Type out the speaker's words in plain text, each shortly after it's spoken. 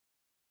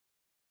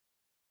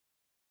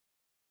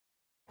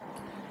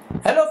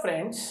Hello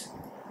friends.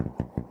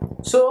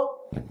 So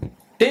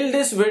till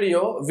this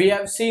video we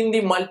have seen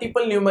the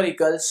multiple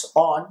numericals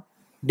on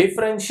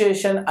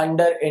differentiation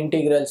under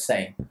integral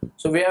sign.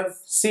 So we have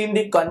seen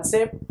the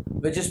concept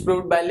which is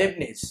proved by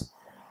Leibniz,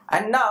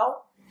 and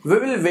now we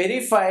will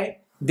verify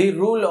the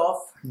rule of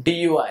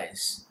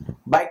DUIS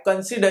by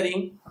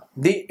considering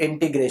the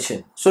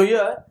integration. So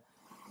here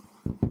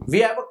we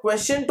have a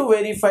question to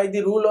verify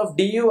the rule of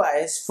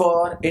DUIS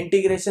for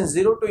integration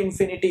 0 to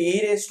infinity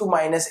e raised to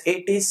minus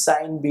at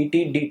sine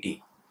bt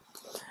dt,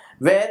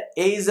 where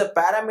a is a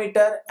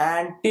parameter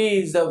and t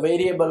is the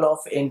variable of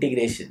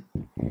integration.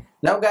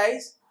 Now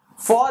guys,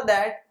 for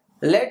that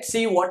let's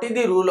see what is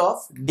the rule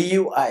of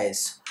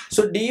DUIS.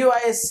 So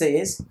DUIS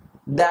says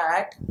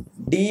that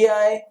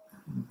di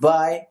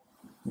by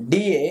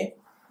dA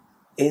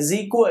is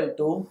equal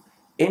to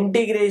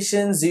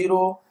integration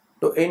 0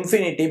 to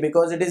infinity,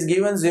 because it is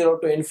given 0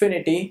 to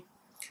infinity,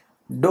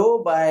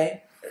 dou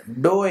by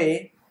dou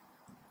a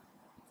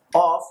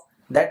of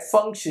that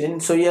function.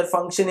 So here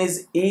function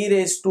is e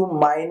raised to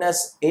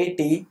minus at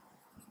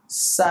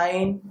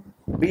sine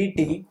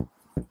bt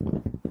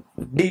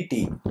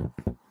dt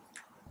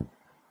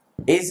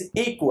is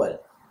equal.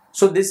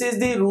 So this is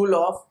the rule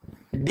of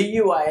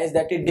DUIS,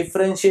 that is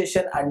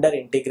differentiation under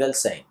integral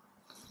sign.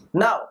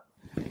 Now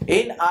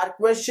in our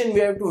question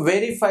we have to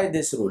verify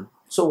this rule.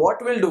 So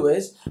what we'll do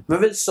is we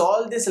will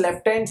solve this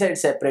left hand side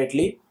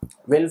separately.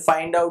 We'll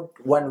find out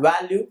one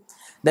value,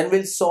 then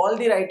we'll solve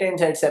the right hand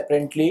side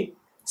separately.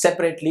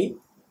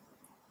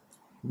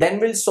 Then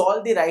we'll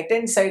solve the right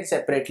hand side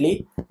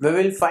separately. We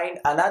will find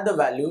another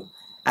value,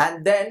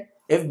 and then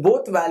if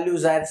both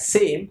values are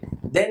same,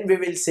 then we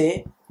will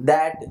say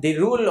that the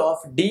rule of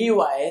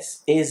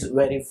DUIS is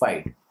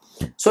verified.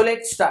 So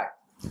let's start.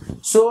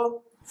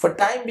 So for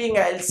time being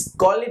I'll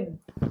call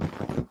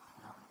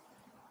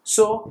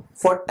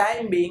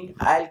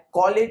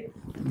it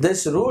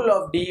this rule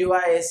of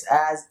DUIS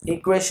as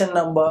equation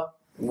number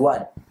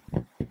 1.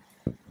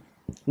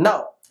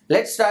 Now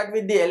let's start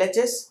with the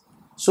LHS.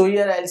 So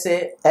here I'll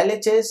say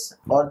LHS,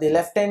 or the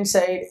left hand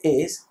side,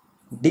 is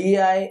di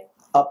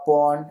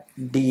upon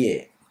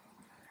dA.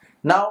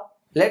 Now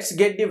let's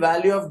get the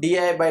value of di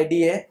by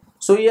dA.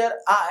 So here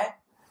I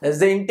is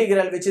the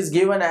integral which is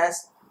given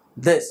as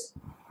this.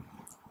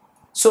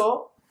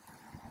 So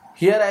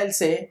here I'll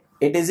say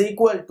it is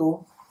equal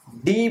to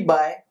d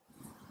by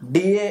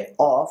dA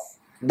of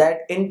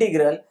that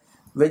integral,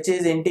 which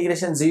is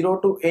integration 0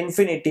 to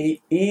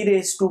infinity e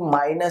raised to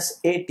minus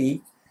at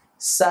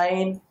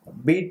sine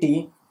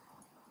bt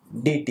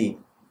dt.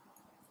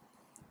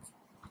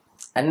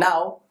 And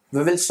now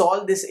we will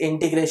solve this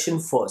integration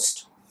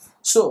first.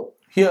 So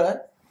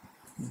here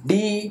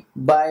d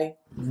by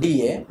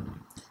dA,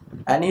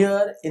 and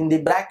here in the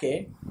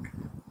bracket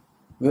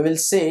we will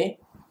say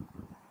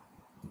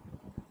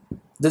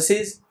this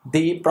is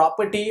the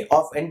property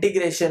of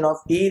integration of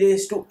e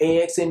raised to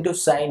ax into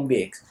sine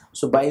bx.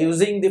 So by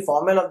using the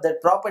formula of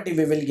that property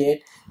we will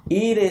get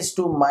e raised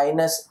to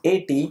minus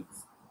at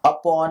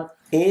upon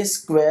a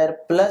square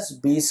plus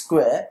b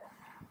square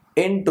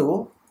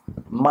into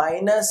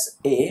minus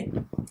a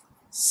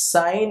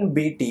sine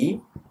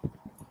bt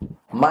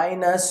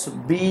minus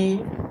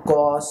b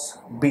cos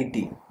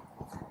bt.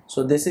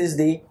 So this is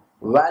the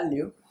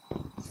value,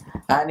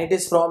 and it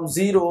is from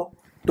 0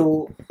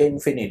 to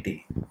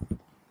infinity.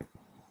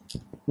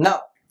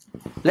 Now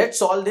let's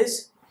solve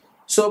this.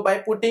 So by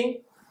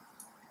putting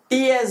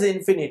t as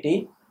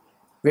infinity,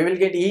 we will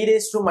get e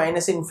raised to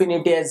minus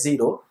infinity as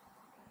 0,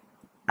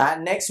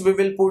 and next we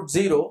will put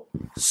 0.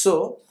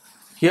 So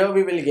here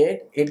we will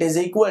get it is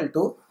equal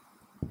to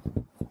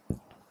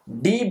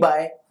d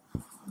by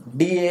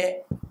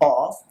dA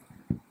of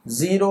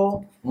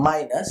 0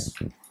 minus.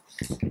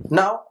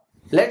 Now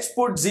let's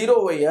put 0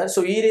 over here.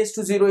 So e raised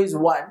to 0 is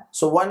 1.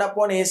 So 1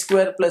 upon a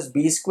square plus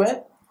b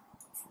square,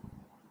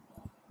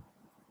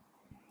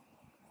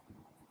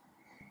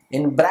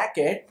 in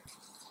bracket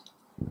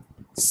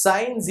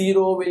sine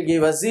 0 will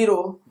give us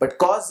 0, but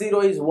cos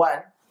 0 is 1.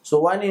 So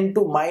 1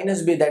 into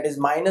minus b, that is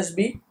minus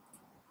b.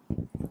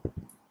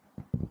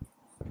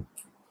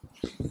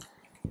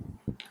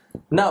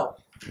 Now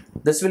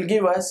this will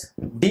give us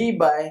d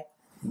by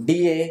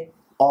dA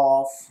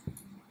of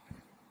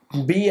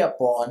b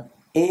upon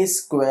a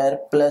square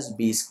plus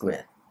b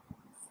square.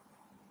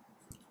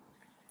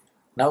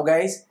 Now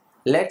guys,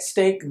 let's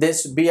take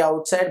this b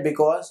outside,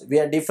 because we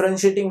are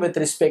differentiating with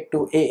respect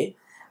to a,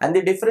 and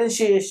the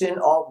differentiation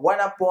of 1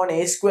 upon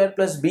a square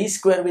plus b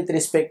square with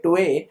respect to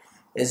a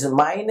is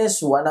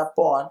minus 1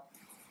 upon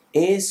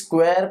a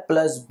square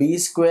plus b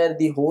square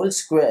the whole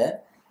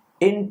square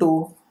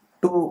into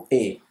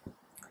 2a,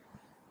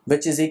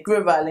 which is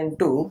equivalent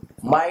to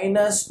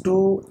minus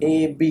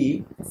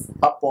 2ab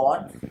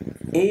upon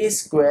a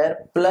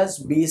square plus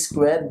b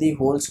square the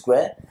whole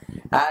square,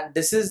 and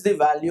this is the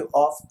value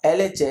of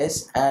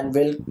LHS, and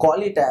we'll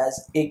call it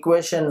as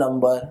equation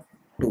number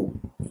 2.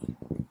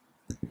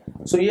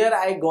 So here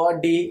I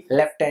got the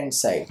left hand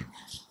side.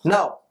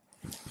 Now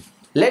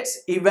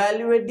let's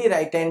evaluate the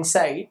right hand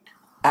side,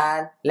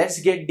 and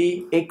let's get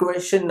the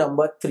equation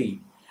number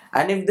 3.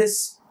 and if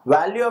this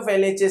value of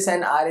LHS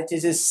and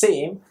RHS is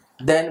same,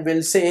 then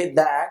we'll say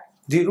that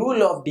the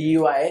rule of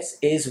DUIS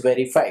is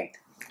verified.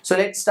 So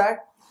let's start.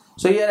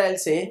 So here I'll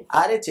say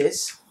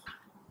RHS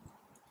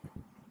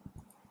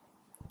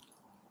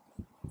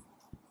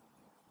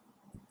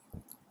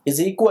is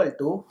equal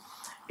to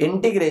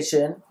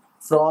integration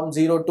from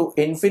 0 to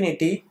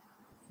infinity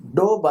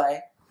dou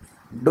by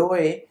dou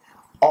A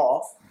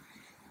of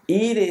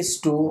e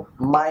raised to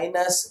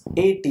minus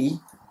at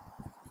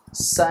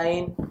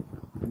sin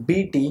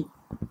bt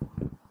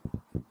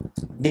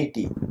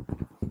dt.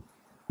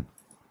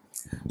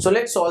 So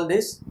let's solve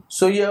this.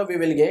 So here we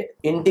will get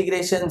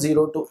integration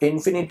 0 to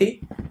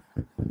infinity.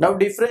 Now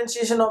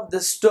differentiation of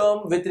this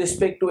term with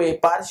respect to A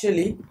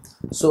partially.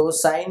 So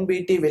sin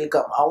bt will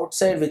come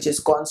outside, which is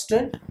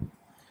constant,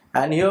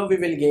 and here we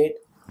will get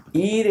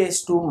e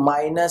raised to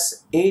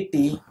minus at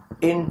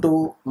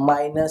into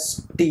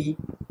minus t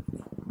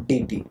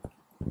dt.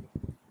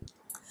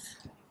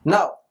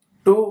 Now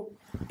to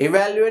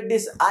evaluate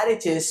this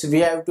RHS, we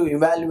have to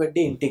evaluate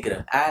the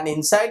integral, and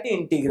inside the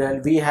integral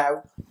we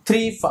have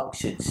three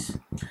functions.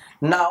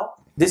 Now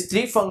these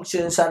three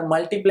functions are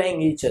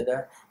multiplying each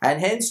other, and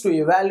hence to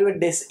evaluate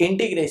this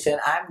integration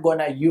I am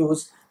gonna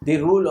use the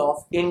rule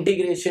of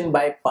integration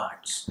by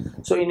parts.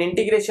 So in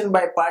integration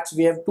by parts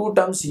we have two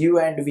terms u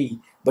and v,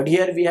 but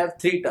here we have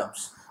three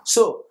terms.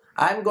 So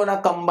I am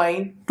gonna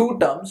combine two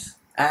terms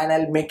and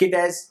I'll make it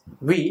as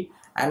v,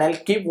 and I'll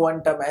keep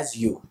one term as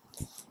u.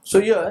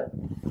 So here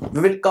we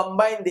will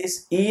combine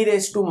this e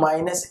raised to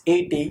minus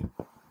at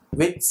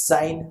with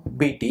sin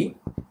bt,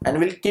 and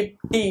we'll keep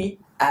t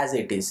as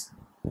it is,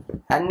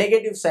 and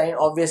negative sign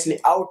obviously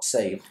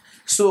outside.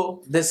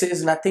 So this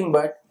is nothing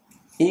but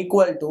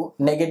equal to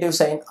negative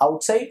sign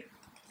outside,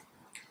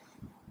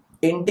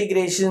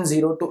 integration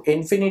 0 to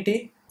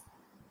infinity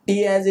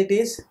t as it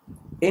is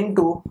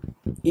into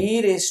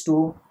e raised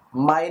to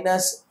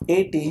minus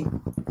at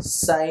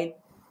sin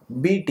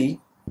bt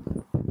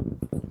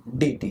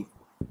dt.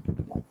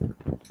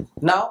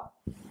 Now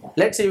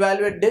let's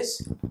evaluate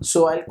this.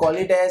 So I'll call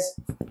it as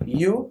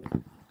u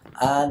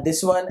and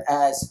this one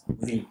as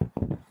v.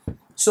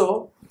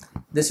 So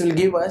this will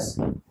give us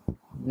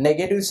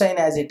negative sign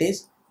as it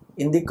is,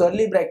 in the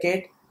curly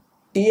bracket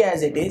t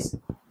as it is,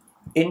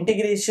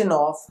 integration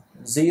of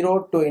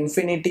 0 to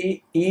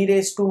infinity e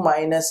raised to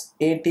minus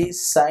at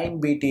sin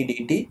bt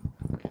dt,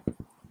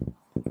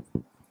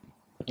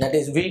 that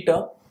is v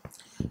term,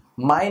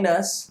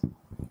 minus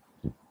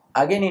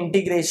again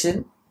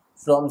integration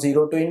from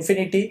 0 to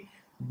infinity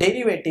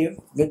derivative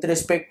with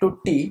respect to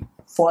t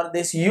for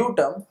this u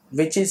term,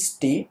 which is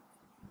t,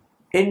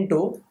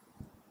 into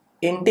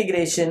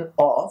integration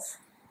of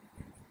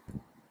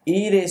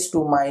e raised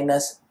to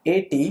minus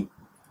at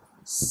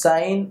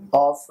sin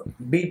of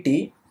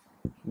bt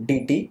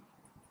dt,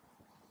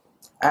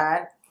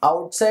 and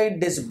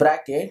outside this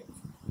bracket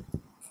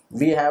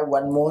we have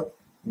one more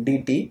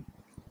dt,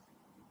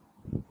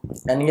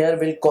 and here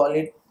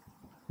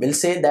we'll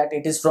say that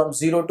it is from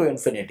 0 to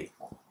infinity.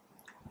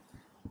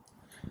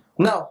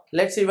 Now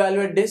let's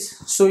evaluate this.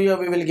 So here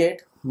we will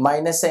get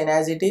minus sign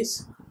as it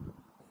is,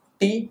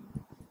 t,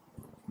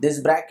 this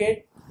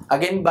bracket,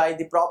 again by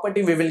the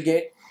property we will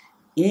get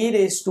e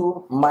raised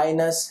to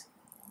minus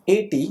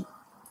at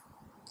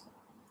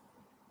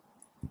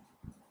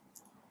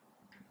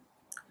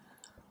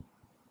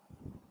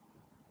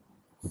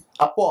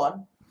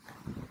upon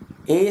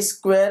a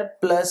square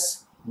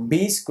plus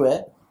b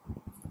square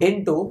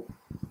into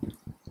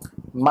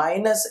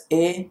minus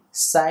a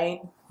sin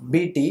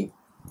bt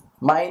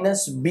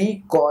minus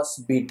b cos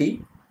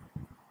bt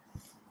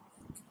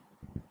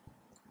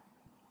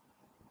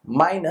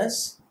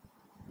minus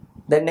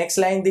the next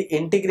line, the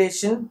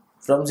integration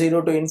from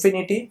 0 to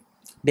infinity,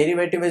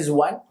 derivative is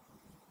 1,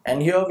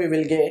 and here we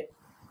will get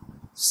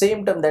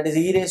same term, that is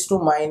e raised to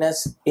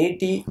minus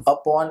at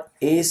upon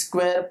a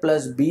square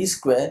plus b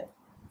square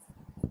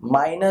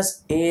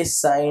minus a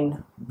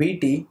sin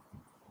bt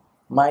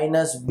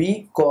minus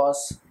b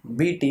cos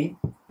bt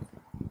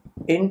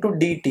into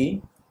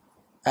dt,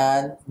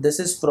 and this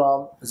is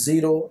from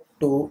 0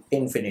 to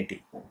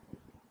infinity.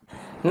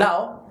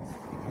 Now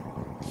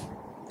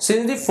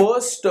since the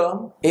first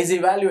term is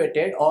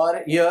evaluated,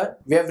 or here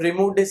we have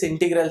removed this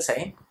integral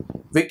sign,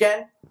 we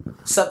can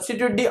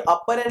substitute the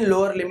upper and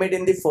lower limit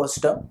in the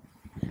first term,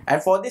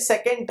 and for the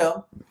second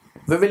term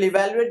we will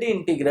evaluate the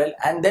integral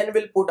and then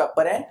we'll put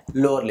upper and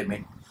lower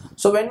limit.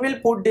 So when we'll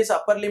put this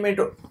upper limit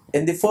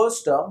in the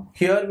first term,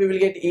 here we will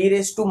get e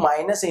raised to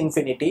minus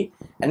infinity,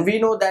 and we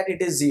know that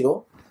it is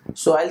 0.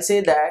 So I'll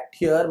say that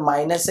here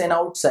minus sign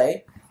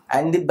outside,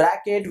 and the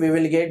bracket we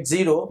will get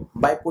 0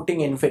 by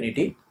putting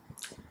infinity.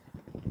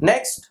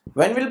 Next,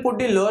 when we'll put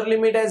the lower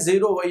limit as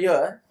 0 over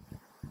here,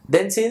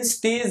 then since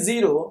t is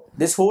 0,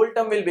 this whole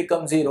term will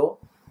become 0,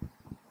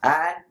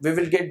 and we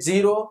will get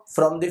 0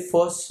 from the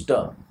first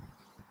term.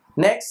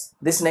 Next,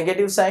 this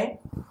negative sign,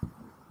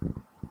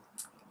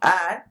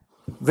 and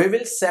we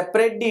will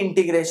separate the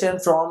integration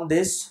from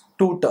these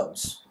two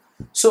terms.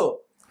 So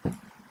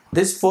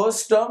this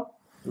first term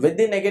with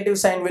the negative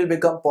sign will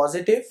become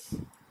positive,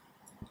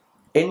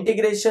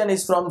 integration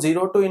is from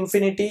 0 to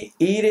infinity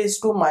e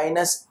raised to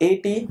minus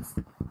at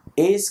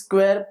a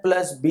square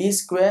plus b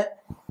square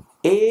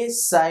a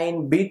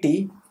sine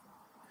bt,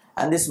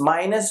 and this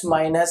minus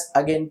minus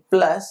again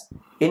plus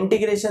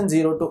integration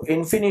 0 to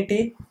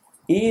infinity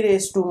e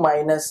raised to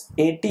minus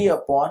at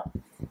upon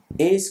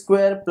a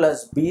square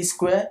plus b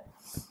square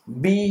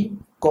b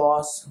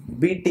cos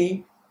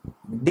bt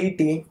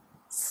dt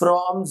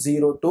from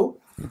 0 to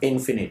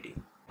infinity.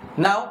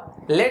 Now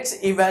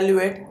let's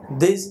evaluate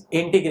these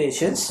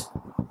integrations.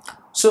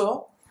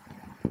 So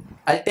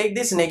I'll take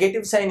this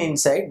negative sign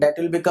inside, that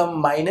will become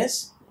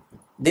minus,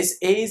 this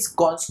a is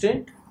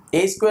constant,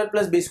 a square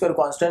plus b square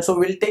constant, so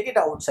we'll take it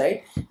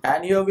outside,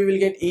 and here we will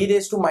get e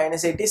raised to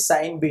minus 80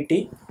 sine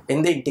bt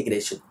in the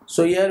integration.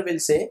 So here we'll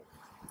say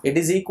it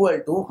is equal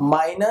to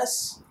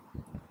minus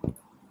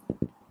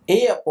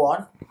a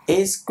upon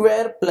a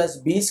square plus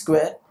b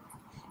square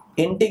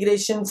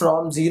integration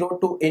from 0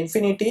 to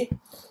infinity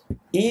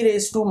e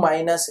raised to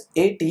minus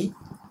 80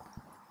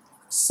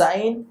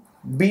 sine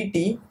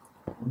bt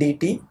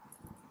dt.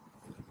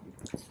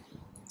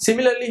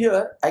 Similarly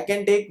here I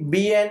can take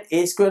b and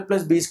a square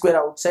plus b square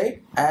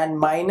outside, and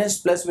minus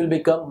plus will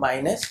become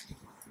minus,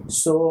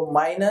 so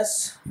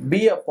minus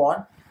b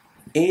upon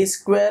a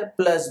square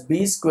plus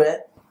b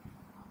square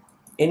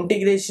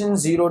integration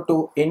 0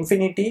 to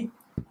infinity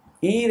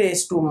e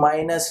raised to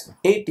minus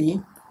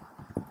 80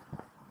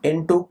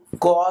 into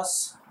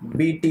cos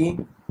bt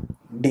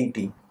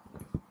dt.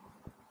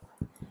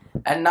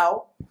 And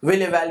now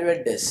we'll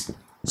evaluate this.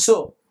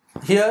 So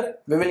here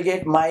we will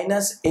get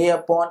minus a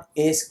upon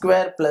a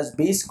square plus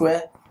b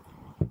square,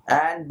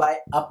 and by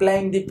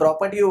applying the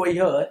property over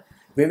here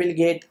we will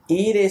get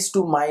e raised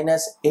to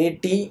minus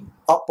 80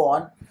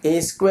 upon a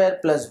square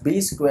plus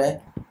b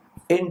square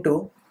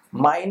into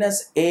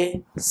minus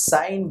a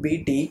sine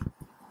bt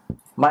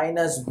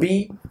minus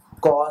b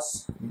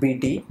cos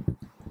bt,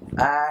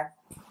 and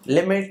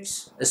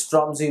limits is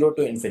from 0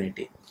 to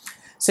infinity.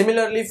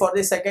 Similarly for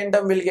the second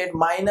term we'll get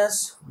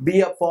minus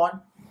b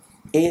upon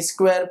a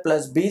square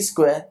plus b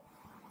square,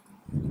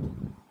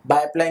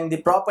 by applying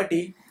the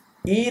property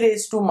e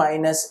raised to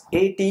minus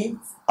 80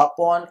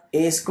 upon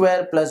a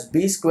square plus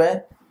b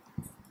square,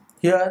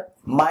 here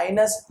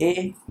minus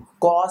a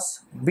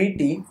cos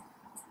bt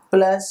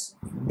plus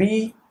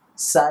b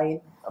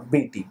sine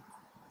bt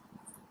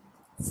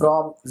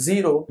from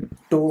 0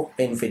 to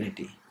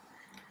infinity.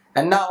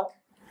 And now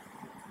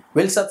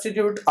we'll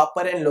substitute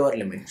upper and lower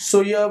limit.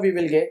 So here we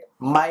will get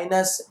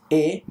minus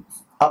a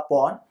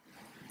upon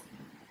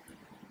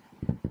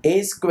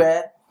a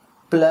square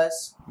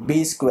plus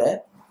b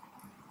square.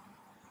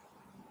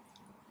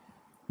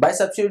 By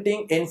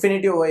substituting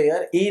infinity over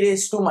here, e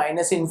raised to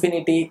minus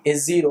infinity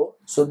is 0,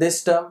 so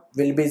this term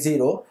will be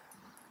 0,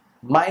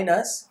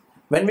 minus,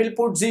 when we'll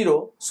put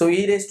 0, so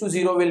e raised to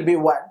 0 will be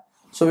 1,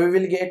 so we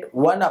will get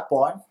 1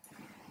 upon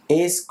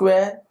a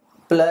square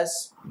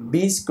plus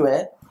b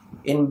square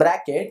in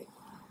bracket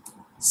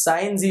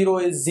sine 0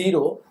 is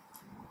 0,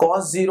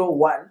 cos 0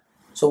 1,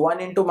 so 1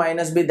 into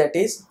minus b, that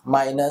is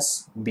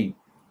minus b.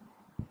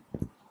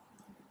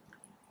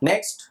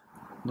 Next,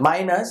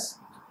 minus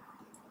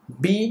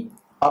b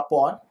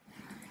upon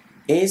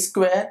a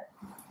square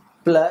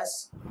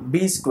plus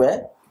b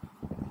square.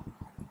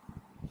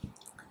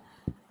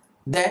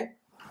 Then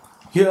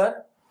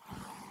here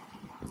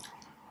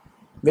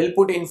we'll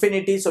put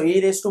infinity, so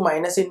e raised to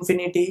minus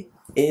infinity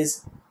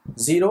is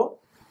 0,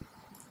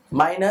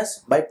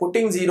 minus, by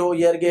putting 0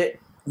 here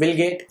we'll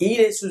get e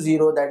raised to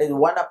 0, that is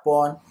 1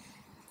 upon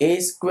a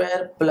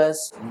square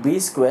plus b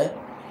square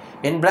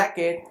in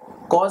bracket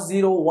cos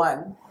 0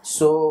 1,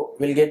 so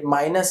we'll get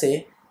minus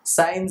a,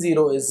 sine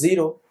 0 is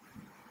 0.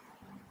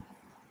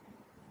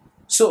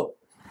 So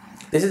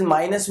this is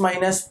minus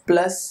minus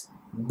plus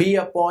b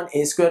upon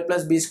a square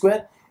plus b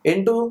square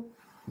into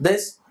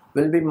this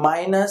will be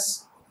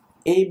minus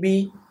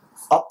ab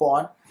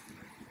upon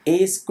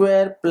a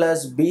square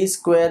plus b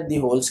square the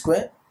whole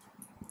square.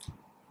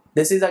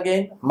 This is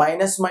again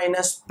minus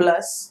minus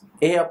plus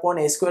a upon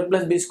a square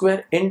plus b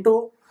square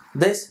into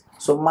this,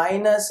 so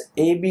minus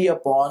ab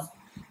upon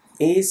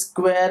a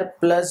square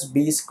plus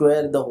b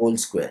square the whole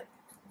square,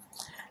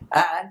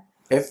 and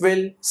if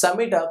we'll sum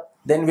it up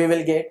then we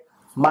will get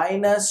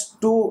minus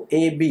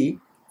 2ab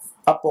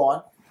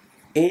upon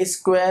a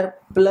square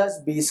plus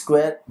b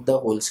square the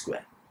whole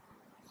square.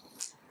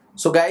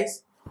 So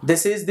guys,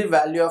 this is the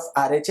value of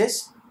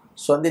RHS.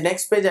 So on the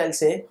next page I'll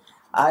say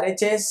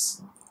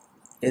RHS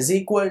is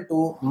equal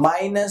to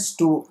minus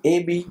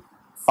 2ab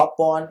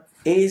upon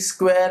a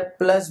square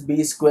plus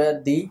b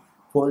square the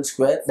whole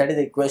square, that is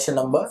equation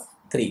number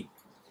 3.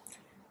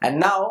 And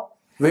now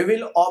we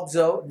will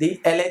observe the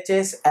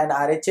LHS and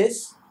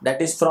RHS, that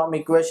is from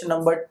equation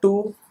number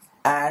 2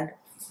 and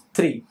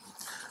 3.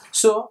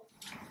 So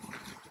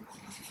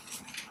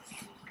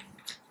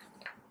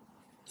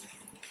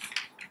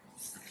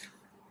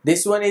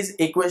this one is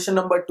equation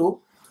number 2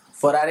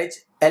 for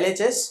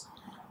LHS,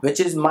 which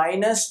is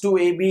minus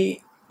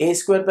 2ab a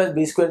square plus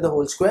b square the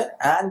whole square,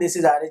 and this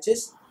is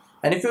RHS.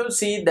 And if you will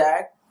see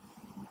that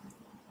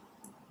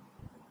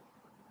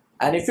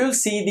And if you'll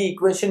see the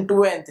equation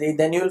 2 and 3,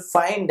 then you'll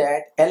find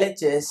that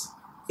LHS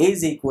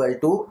is equal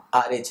to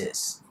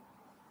RHS.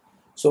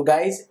 So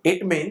guys,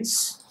 it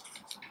means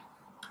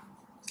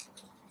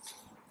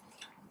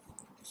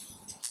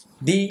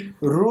the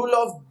rule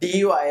of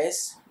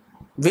DUIS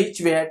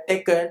which we had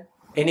taken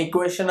in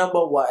equation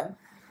number 1,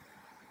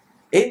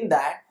 in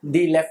that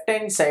the left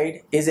hand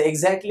side is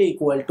exactly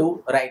equal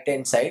to right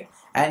hand side,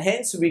 and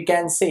hence we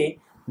can say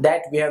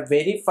that we have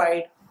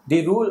verified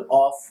the rule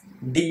of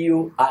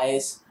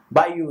DUIS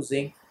by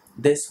using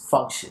this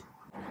function.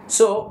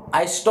 So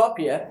I stop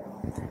here,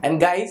 and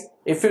guys,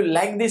 if you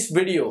like this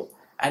video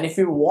and if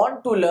you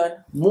want to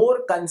learn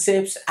more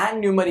concepts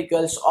and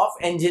numericals of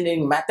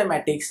engineering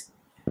mathematics,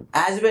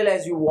 as well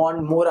as you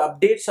want more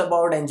updates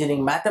about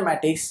engineering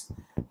mathematics,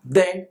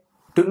 then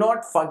do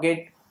not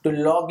forget to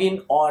log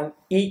in on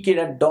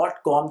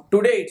ekeeda.com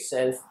today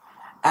itself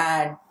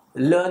and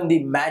learn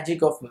the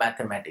magic of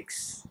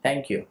mathematics.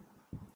 Thank you.